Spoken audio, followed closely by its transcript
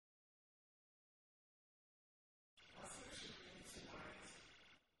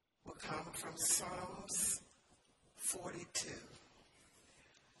from Psalms 42.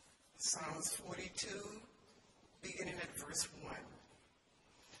 Psalms 42, beginning at verse 1.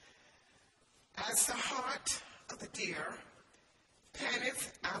 As the heart of the deer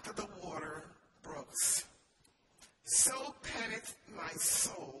panteth after the water brooks, so panteth my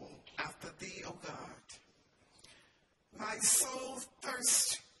soul after thee, O God. My soul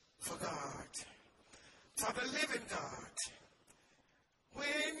thirsts for God, for the living God.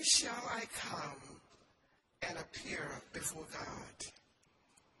 When shall I come and appear before God?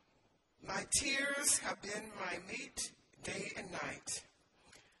 My tears have been my meat day and night,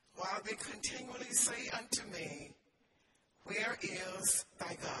 while they continually say unto me, where is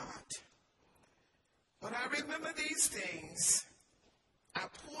thy God? When I remember these things, I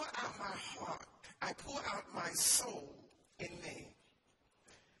pour out my heart, I pour out my soul in me.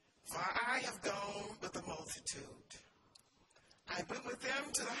 For I have gone with the multitude. I went with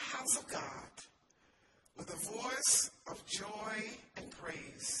them to the house of God, with a voice of joy and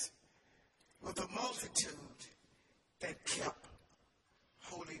praise, with a multitude that kept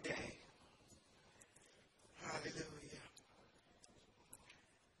holy day. Hallelujah.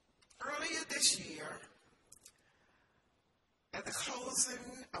 Earlier this year, at the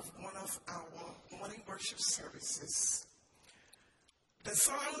closing of one of our morning worship services, the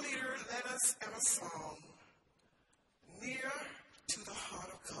song leader led us in a song, Near to the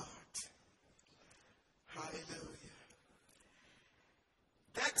Heart of God. Hallelujah.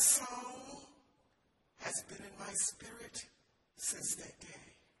 That song has been in my spirit since that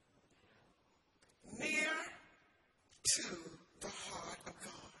day. Near to the heart of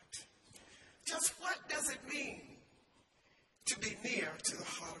God. Just what does it mean to be near to the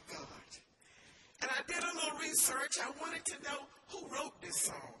heart of God? And I did a little research. I wanted to know who wrote this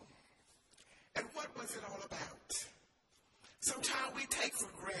song and what was it all about. Sometimes we take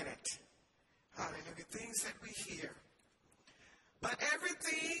for granted, hallelujah, things that we hear. But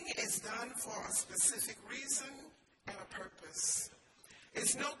everything is done for a specific reason and a purpose.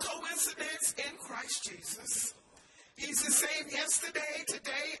 It's no coincidence in Christ Jesus. He's the same yesterday,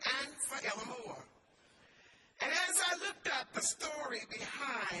 today, and forevermore. And as I looked up the story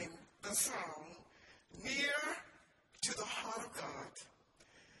behind the song, Near to the Heart of God,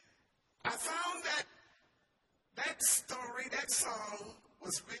 I found that story, that song,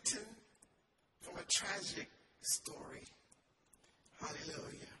 was written from a tragic story.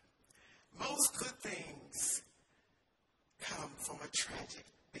 Hallelujah. Most good things come from a tragic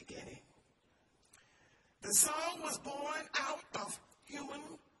beginning. The song was born out of human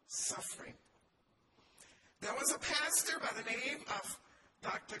suffering. There was a pastor by the name of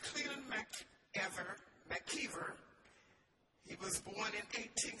Dr. Cleland McKeever. He was born in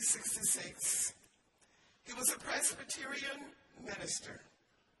 1866. He was a Presbyterian minister.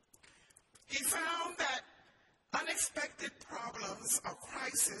 He found that unexpected problems or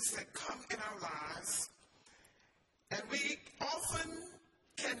crises that come in our lives, and we often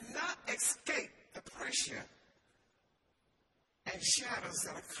cannot escape the pressure and shadows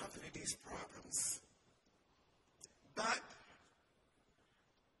that accompany these problems. But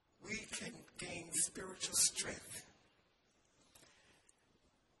we can gain spiritual strength.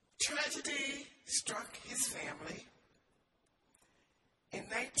 Tragedy struck his family. In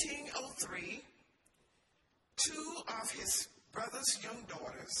 1903, two of his brother's young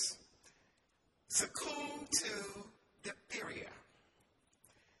daughters succumbed to diphtheria.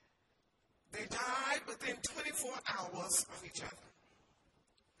 They died within 24 hours of each other.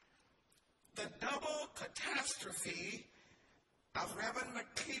 The double catastrophe of Reverend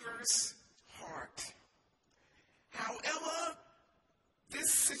McKeever's heart. However,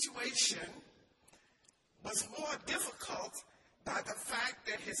 this situation was more difficult by the fact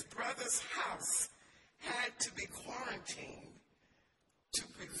that his brother's house had to be quarantined to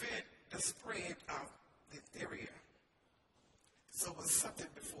prevent the spread of diphtheria. So it was something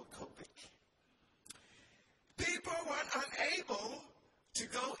before COVID. People were unable to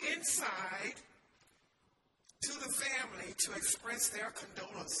go inside to the family to express their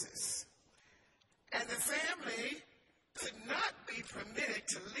condolences. And the family could not be permitted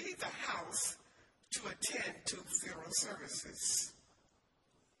to leave the house to attend to funeral services.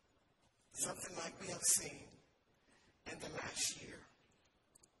 Something like we have seen in the last year.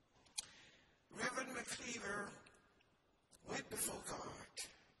 Reverend McKeever went before God,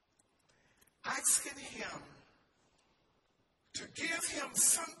 asking him to give him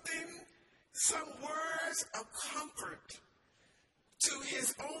something, some words of comfort to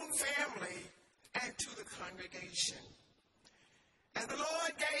his own family and to the congregation. And the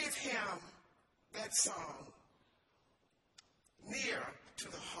Lord gave him that song, Near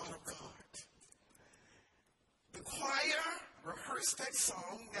to the Heart of God. choir rehearsed that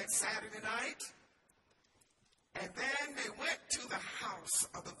song that Saturday night, and then they went to the house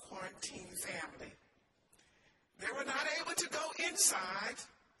of the quarantine family. They were not able to go inside,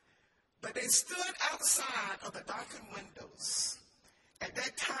 but they stood outside of the darkened windows. At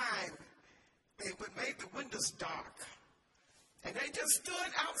that time, they would make the windows dark, and they just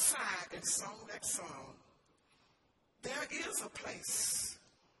stood outside and sang that song. There is a place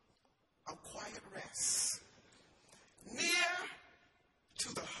of quiet rest near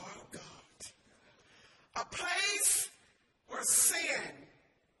to the heart of God, a place where sin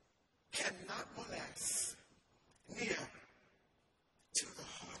cannot molest, near to the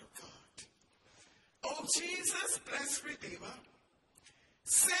heart of God. Oh, Jesus, blessed Redeemer,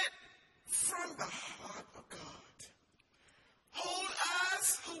 sent from the heart of God, hold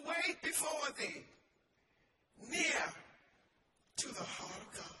us who wait before thee, near to the heart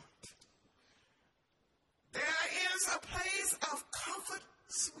of God. There is a place of comfort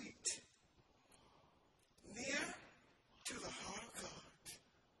sweet, near to the heart of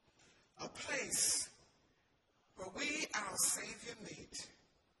God, a place where we, our Savior, meet,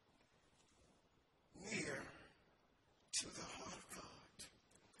 near to the heart of God.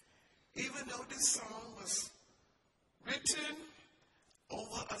 Even though this song was written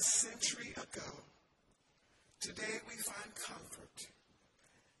over a century ago, today we find comfort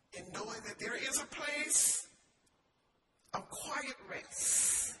in knowing that there is a place of quiet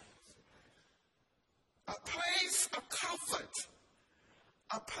rest, a place of comfort,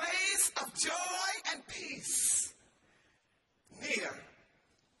 a place of joy and peace, near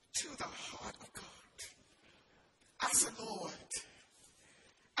to the heart of God. I said, Lord,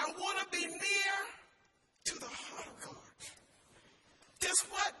 I want to be near to the heart of God. Just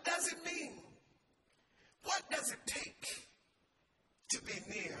what does it mean? What does it take to be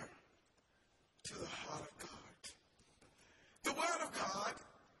near to the heart of God? The Word of God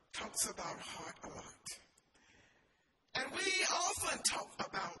talks about heart a lot. And we often talk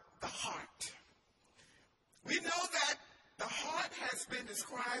about the heart. We know that the heart has been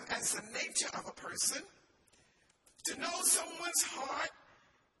described as the nature of a person. To know someone's heart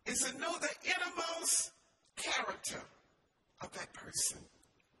is to know the innermost character of that person.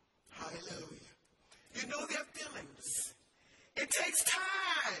 Hallelujah. You know their feelings. It takes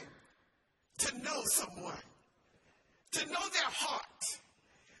time to know someone, to know their heart,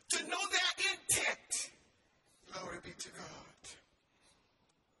 to know their intent. Glory be to God.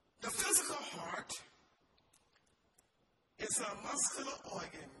 The physical heart is a muscular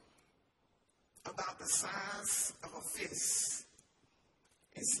organ about the size of a fist.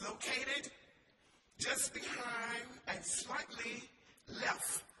 It's located just behind and slightly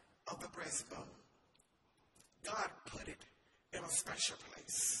left of the breastbone. God put it in a special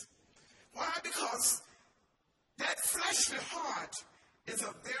place. Why? Because that fleshly heart is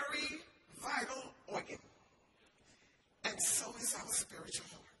a very vital organ. And so is our spiritual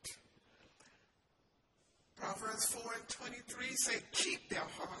heart. Proverbs 4:23 say, keep their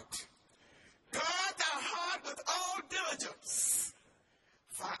heart. Guard thy heart with all diligence,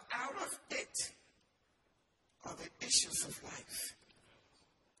 for out of it are the issues of life.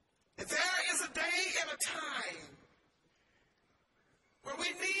 And there is a day and a time where we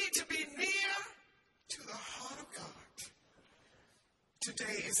need to be near to the heart of God.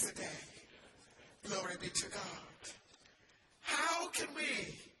 Today is the day. Glory be to God. How can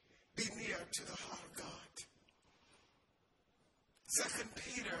we be near to the heart of God? 2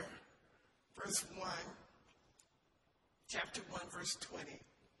 Peter chapter 1, verse 20.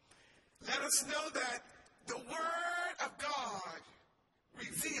 Let us know that the Word of God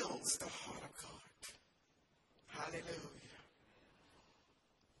reveals the heart of God. Hallelujah.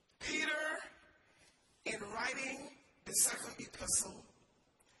 Peter, in writing the second epistle,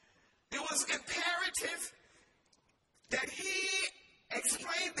 it was imperative that he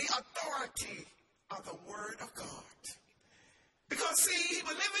explained the authority of the Word of God. Because, see, he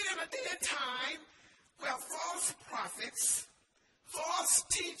was living in a day and time where false prophets, false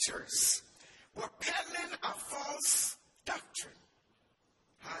teachers were peddling a false doctrine.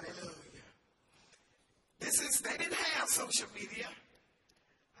 Hallelujah. They didn't have social media.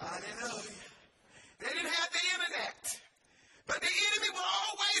 Hallelujah. They didn't have the internet. But the enemy will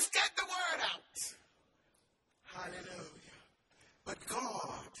always get the word out. Hallelujah. But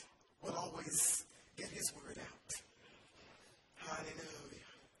God will always get his word out.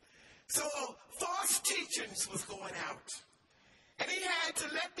 Hallelujah. So false teachings was going out. And he had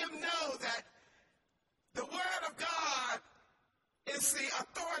to let them know that the word of God is the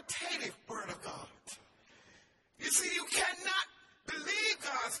authoritative word of God. You see, you cannot believe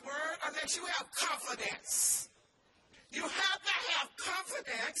God's word unless you have confidence You have to have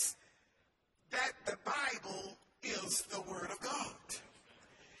confidence that the Bible is the Word of God.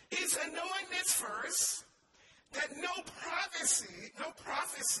 He said, knowing this first, that no prophecy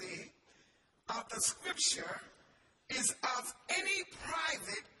of the Scripture is of any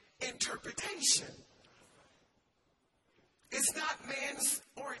private interpretation. It's not man's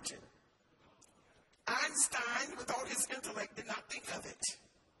origin. Einstein, with all his intellect, did not think of it.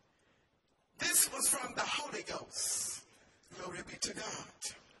 This was from the Holy Ghost. Glory be to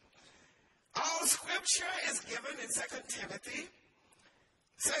God. All Scripture is given in 2 Timothy.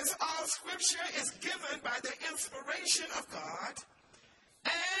 Says all Scripture is given by the inspiration of God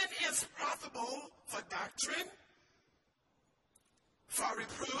and is profitable for doctrine, for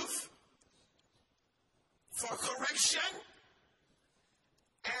reproof, for correction,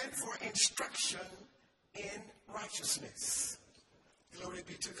 and for instruction in righteousness. Glory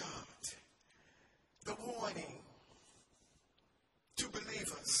be to God. The warning to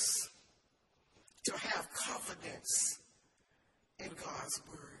believers to have confidence in God's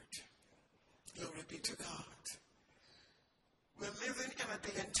word. Glory be to God. We're living in a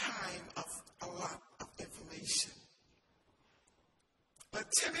day and time of a lot of information.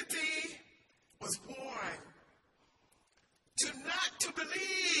 But Timothy was warned not to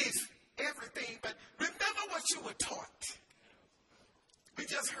believe everything, but remember what you were taught. We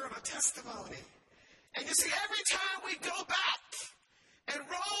just heard a testimony. And you see, every time we go back and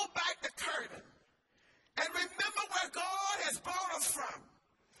roll back the curtain and remember where God has brought us from,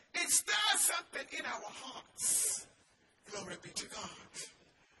 it stirs something in our hearts. Glory be to God.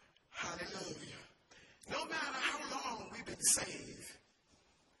 Hallelujah. No matter how long we've been saved,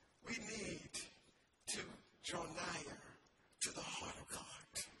 we need to draw nigher to the heart of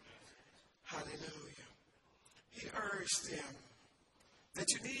God. Hallelujah. He urged them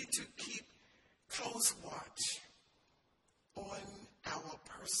that you need to keep close watch on our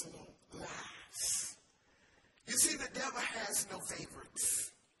personal lives. You see, the devil has no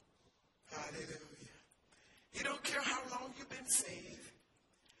favorites. Hallelujah. He don't care how long you've been saved.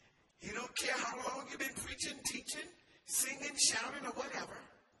 He don't care how long you've been preaching, teaching, singing, shouting, or whatever.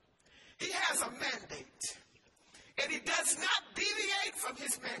 He has a mandate. And he does not deviate from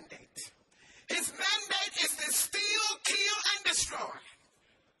his mandate. His mandate is to steal, kill, and destroy.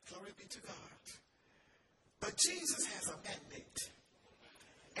 Glory be to God. But Jesus has a mandate.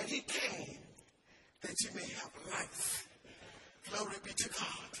 And he came that you may have life. Glory be to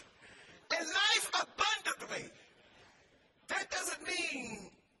God. And life abundantly. That doesn't mean,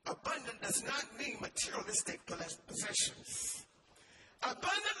 abundant does not mean materialistic possessions.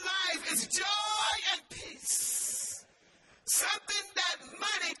 Abundant life is joy and peace. Something that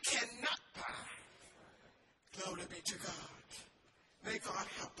money cannot buy. Glory be to God. May God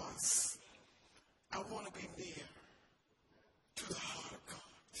help us. I want to be near to the heart of God.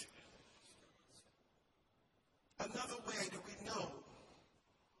 Another way that we know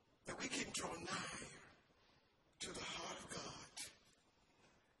that we can draw nigh to the heart of God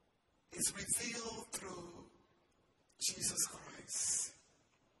is revealed through Jesus Christ.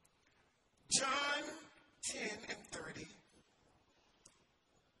 John 10 and 30.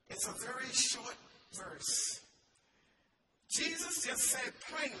 It's a very short verse. Jesus just said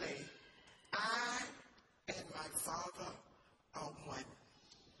plainly, I and my Father are one.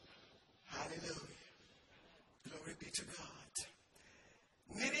 Hallelujah. Glory be to God.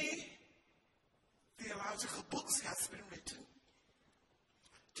 Many theological books have been written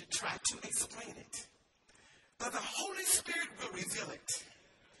to try to explain it. But the Holy Spirit will reveal it.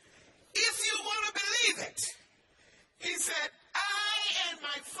 If you want to believe it, he said, I and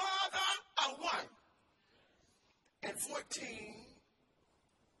my Father are one. And 14,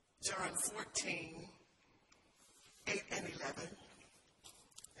 John 14, 8 and 11.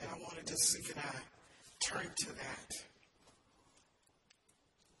 And I want to just see, can I turn to that?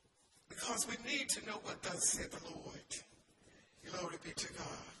 Because we need to know what thus said the Lord. Glory be to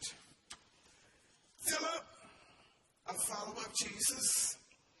God. Philip, a follower of Jesus,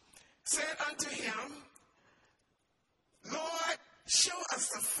 said unto him, Lord, show us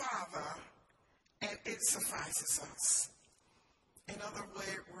the Father, and it suffices us. In other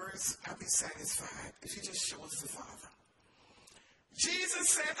words, I'll be satisfied if you just show us the Father. Jesus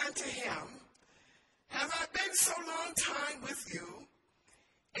said unto him, have I been so long time with you,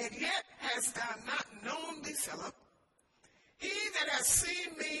 and yet hast thou not known me, Philip? He that has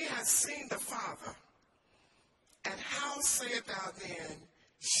seen me has seen the Father. And how sayest thou then,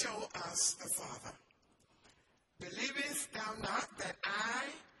 show us the Father? Believest thou not that I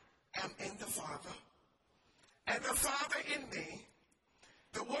am in the Father, and the Father in me?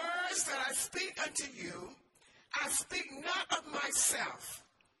 The words that I speak unto you, I speak not of myself,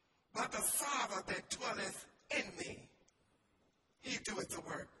 but the Father that dwelleth in me, he doeth the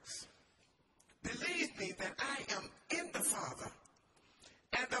works. Believe me that I am in the Father,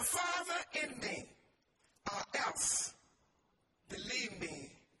 and the Father in me, or else believe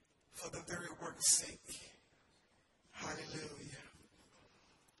me for the very work's sake. Hallelujah.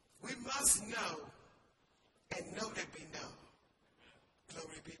 We must know and know that we know.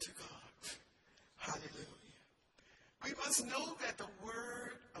 Glory be to God. Hallelujah. We must know that the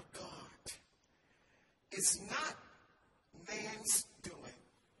Word of God is not man's doing.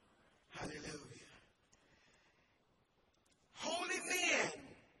 Hallelujah. Holy men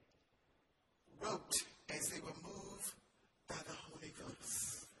wrote as they were moved by the Holy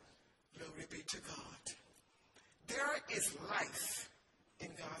Ghost. Glory be to God. There is life in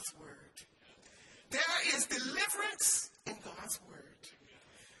God's Word. There is deliverance in God's Word.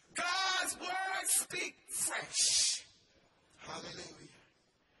 God's Word speaks fresh. Hallelujah.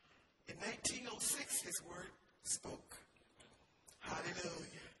 In 1906, his Word spoke.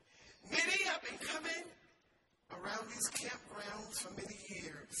 Hallelujah. Many have been coming around these campgrounds for many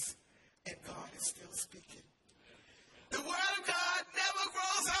years, and God is still speaking. The Word of God never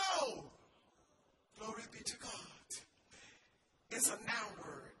grows old. Glory be to God. It's a now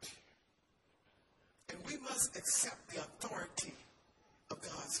word. And we must accept the authority of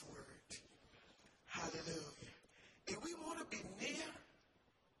God's Word. Hallelujah. And we want to be near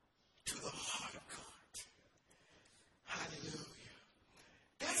to the heart of God. Hallelujah.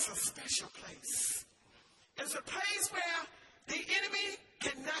 That's a special place. It's a place where the enemy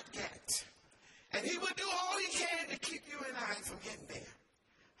cannot get. And he will do all he can to keep you and I from getting there.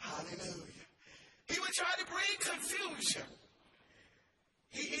 Hallelujah. He would try to bring confusion.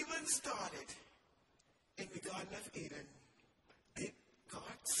 He even started in the Garden of Eden. Did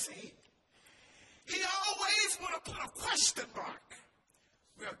God say? He always want to put a question mark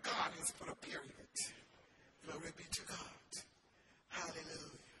where God has put a period. Glory be to God.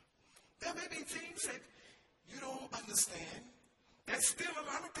 Hallelujah. There may be things that you don't understand. There's still a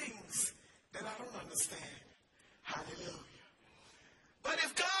lot of things that I don't understand. Hallelujah. But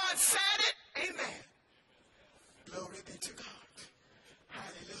if God said it, amen. Glory be to God.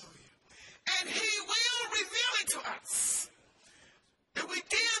 Hallelujah. And he will reveal it to us. If we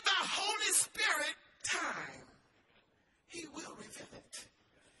give the Holy Spirit time, he will reveal it.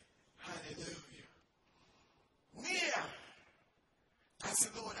 Hallelujah. Near. I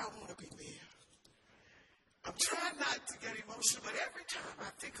said, Lord, I want to be near. I'm trying not to get emotional, but every time I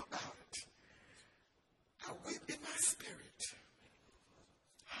think about it, I weep in my spirit.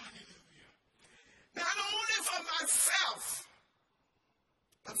 Hallelujah. Not only for myself,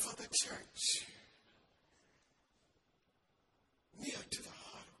 but for the church. Near to the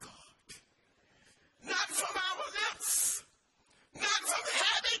heart of God. Not from our lips. Not from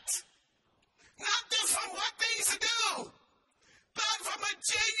habit. Not just from what things to do. But from a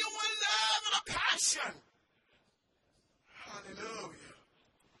genuine love and a passion. Hallelujah.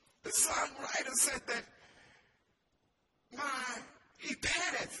 The songwriter said that he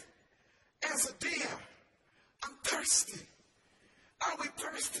panteth as a deer. I'm thirsty. Are we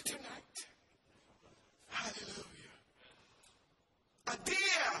thirsty tonight? Hallelujah. A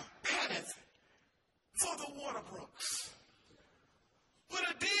deer panteth for the water brooks. When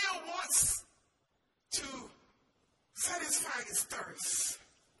a deer wants to satisfy his thirst,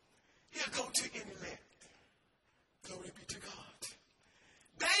 he'll go to any land. Glory be to God.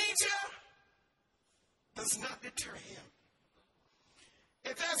 Danger does not deter him.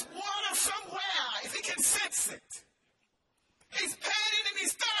 If there's water somewhere, if he can sense it, he's panting and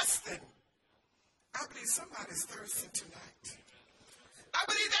he's thirsting. I believe somebody's thirsting tonight. I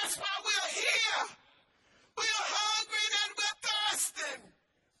believe that's why we're here. We're hungry and we're thirsting.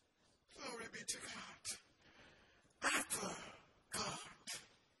 Glory be to God. After God,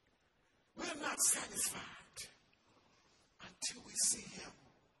 we're not satisfied until we see him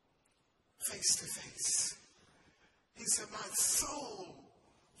face to face. He said, my soul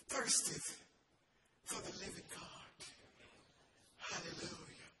thirsteth for the living God.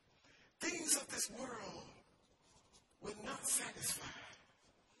 Hallelujah. Things of this world will not satisfy.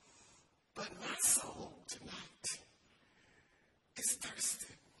 But my soul tonight is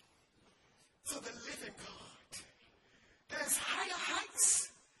thirsting for the living God. There's higher heights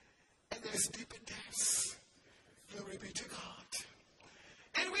and there's deeper depths. Glory be to God.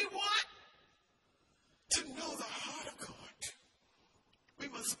 And we want to know the heart of God. We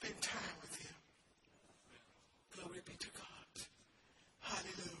must spend time with him. Glory be to God.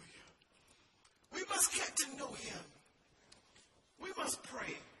 Hallelujah. We must get to know him. We must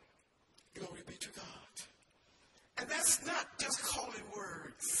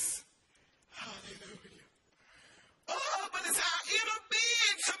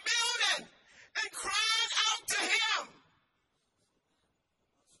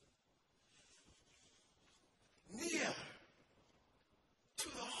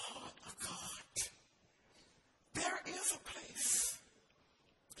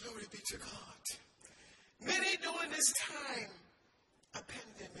be to God. Many during this time of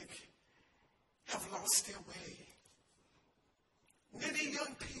pandemic have lost their way. Many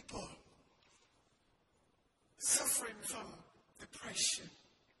young people suffering from depression.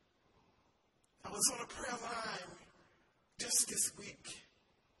 I was on a prayer line just this week.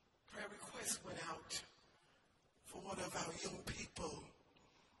 Prayer request went out for one of our young people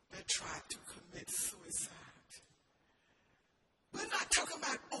that tried to commit suicide. We're not talking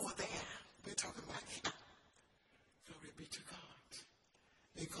about over there. We're talking about here. Glory be to God.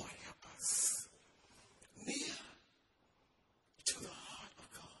 May God help us. Near to the heart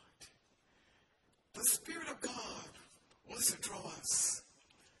of God. The Spirit of God wants to draw us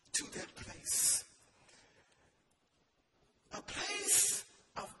to that place. A place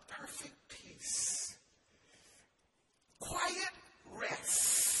of perfect peace. Quiet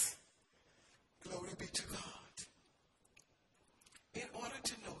rest. Glory be to God. In order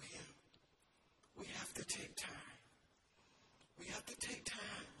to know Him, we have to take time. We have to take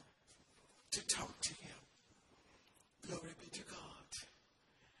time to talk to Him. Glory be to God.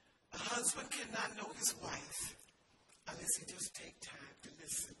 A husband cannot know his wife unless he just take time to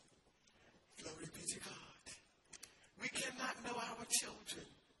listen. Glory be to God. We cannot know our children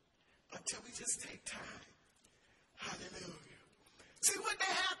until we just take time. Hallelujah. See what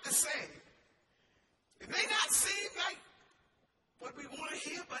they have to say. It may not seem like what we want to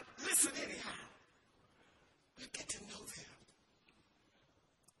hear, but listen anyhow. We get to know them.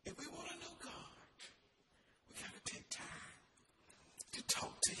 If we want to know God, we got to take time to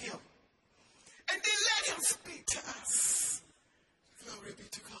talk to Him. And then let Him speak to us. Glory be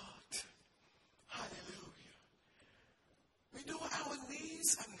to God. Hallelujah. We know our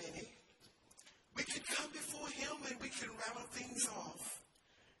needs are many. We can come before Him and we can rattle things off.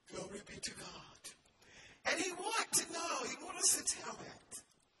 Glory be to God. And He wants to know. He wants us to tell it.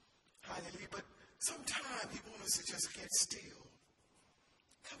 Hallelujah. But sometimes He wants us to just get still.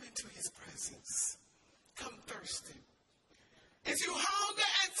 Come into His presence. Come thirsty. If you hunger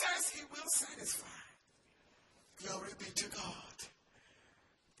and thirst, He will satisfy. Glory be to God.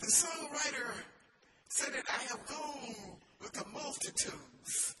 The songwriter said that I have gone with the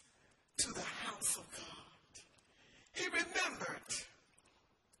multitudes to the house of God. He remembered.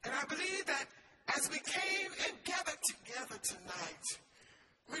 And I believe that as we came and gathered together tonight,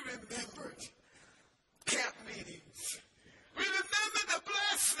 we remembered camp meetings. We remember the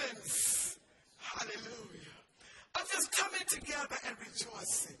blessings. Hallelujah. Of just coming together and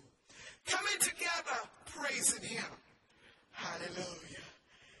rejoicing. Coming together, praising Him. Hallelujah.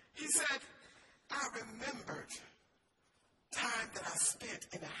 He said, I remembered time that I spent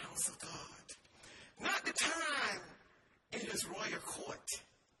in the house of God. Not the time in His royal court,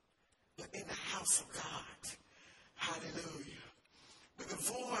 but in the house of God. Hallelujah. With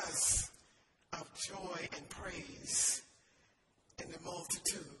a voice of joy and praise in the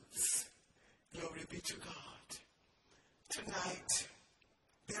multitudes. Glory be to God. Tonight,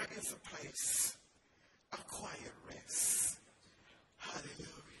 there is a place of quiet rest.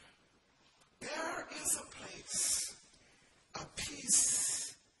 Hallelujah. There is a place of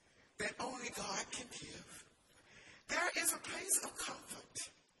peace that only God can give. There is a place of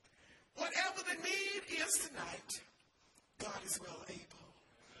comfort. Whatever the need is tonight, God is well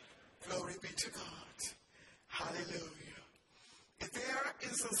able. Glory be to God. Hallelujah. If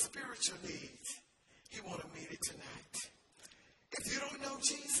there is a spiritual need, He wants to meet it tonight. If you don't know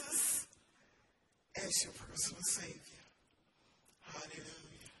Jesus as your personal Savior,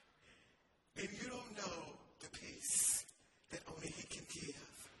 hallelujah. If you don't know the peace that only He can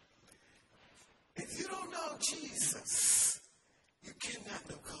give, if you don't know Jesus, you cannot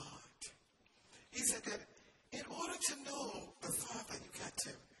know God. He said that in order to know the Father, you got to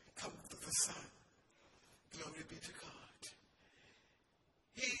come through the Son. Glory be to God.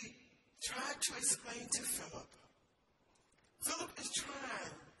 He tried to explain to Philip. Philip is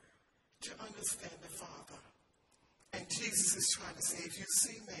trying to understand the Father. And Jesus is trying to say, if you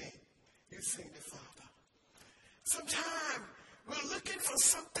see me, you've seen the Father. Sometimes we're looking for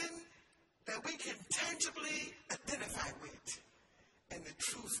something that we can tangibly identify with. And the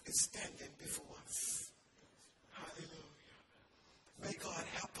truth is standing before us. Hallelujah. May God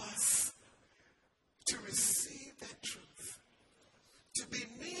help us to receive that truth. To be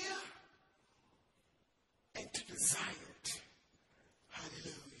near and to desire it.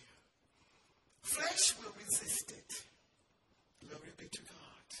 Hallelujah. Flesh will resist it. Glory be to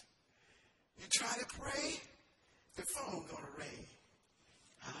God. You try to pray, the phone gonna ring.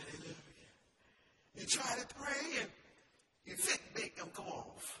 Hallelujah. You try to pray and your Fitbit gonna go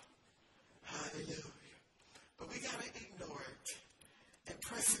off. Hallelujah. But we gotta ignore it and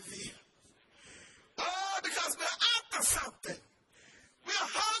persevere. Oh, because we're after something. We're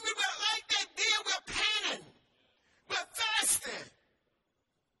hungry. We're like that deer. We're panting. We're thirsty.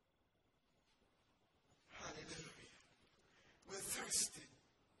 Hallelujah. We're thirsty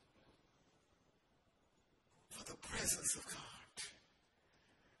for the presence of God.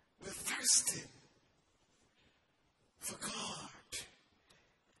 We're thirsty for God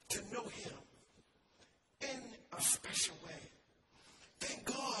to know him in a special way. Thank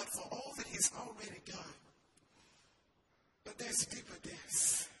God for all that he's already done. But there's deeper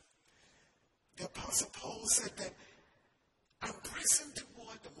depths. The Apostle Paul said that I'm pressing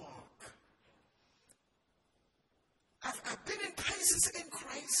toward the mark. I've been in places in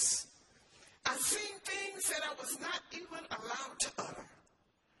Christ. I've seen things that I was not even allowed to utter.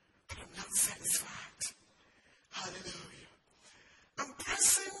 But I'm not satisfied. Hallelujah. I'm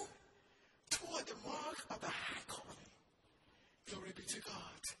pressing toward the mark of the high calling. Glory be to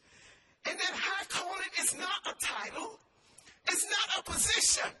God. And that high calling is not a title. It's not a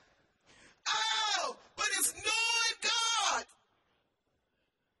position. Oh, but it's knowing God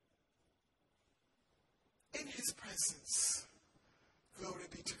in his presence. Glory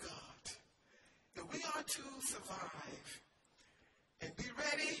be to God. And we are to survive and be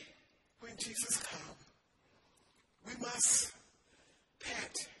ready when Jesus comes. We must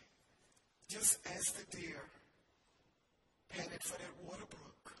pant just as the deer panted for that water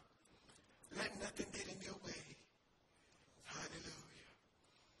brook. Let nothing get in your way. Hallelujah.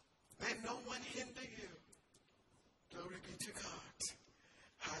 Let no one hinder you. Glory be to God.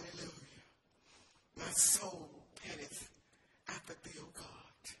 Hallelujah. My soul panteth after thee, O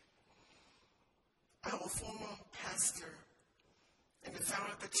God. Our former pastor and the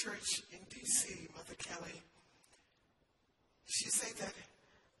founder of the church in D.C., Mother Kelly, she said that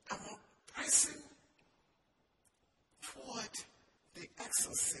I'm pressing toward the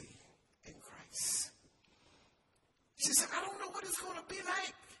excellency in Christ. She said, I don't know what it's going to be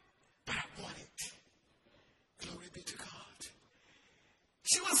like, but I want it. Glory be to God.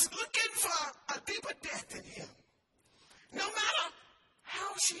 She was looking for a deeper depth in him. No matter how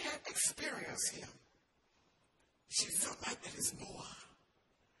she had experienced him, she felt like there is more.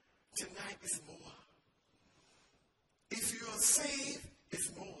 Tonight is more. If you are saved, it's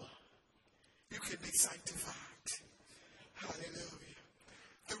more. You can be sanctified. Hallelujah.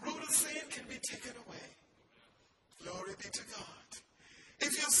 The root of sin can be taken away. Glory be to God.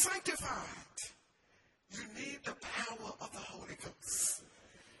 If you're sanctified, you need the power of the Holy Ghost.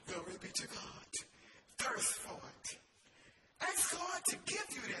 Glory be to God. Thirst for it. Ask God to give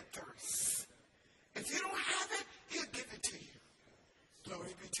you that thirst. If you don't have it, he'll give it to you.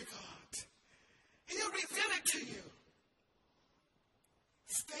 Glory be to God. He'll reveal it to you.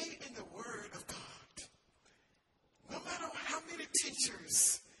 Stay in the Word of God. No matter how many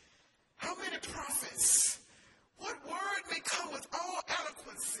teachers, how many prophets, what word may come with all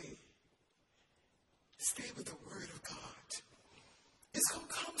eloquency, stay with the Word of God. It's going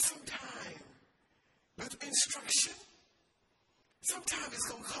to come sometime with instruction. Sometimes it's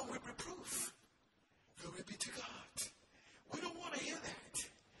going to come with reproof. Glory be to God. We don't want to hear that.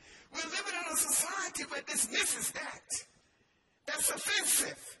 We're living in a society where dismisses that. That's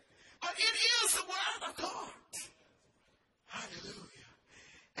offensive. But it is the word of God. Hallelujah.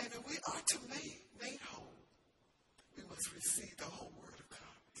 And if we are to be made whole, we must receive the whole word of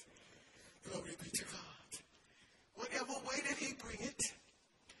God. Glory be to God. Whatever way that he bring it,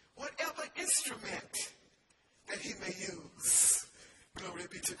 whatever instrument that he may use, glory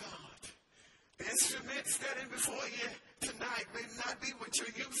be to God. The instrument standing before you tonight may not be what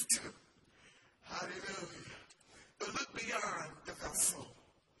you're used to. Hallelujah. But look beyond the vessel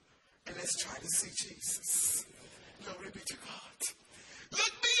and let's try to see Jesus. Glory be to God.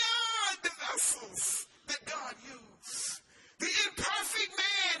 Look beyond the vessels that God used. The imperfect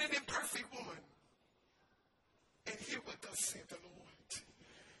man and imperfect woman. And hear what thus said the Lord.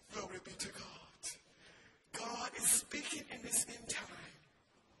 Glory be to God. God is speaking in this end time.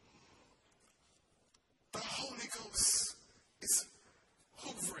 The Holy Ghost is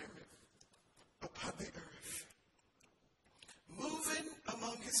hovering upon the earth, moving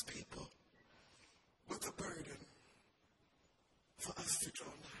among his people with a burden for us to draw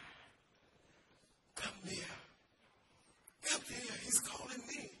nigh. Come near. Come near. He's calling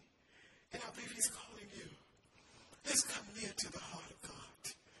me. And I believe he's calling you. Let's come near to the heart of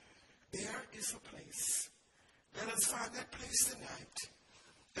God. There is a place. Let us find that place tonight.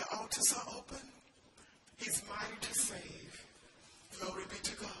 The altars are open. He's mighty to save. Glory be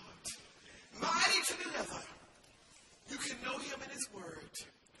to God. Mighty to deliver. You can know him in his word.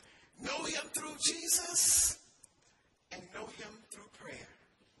 Know him through Jesus.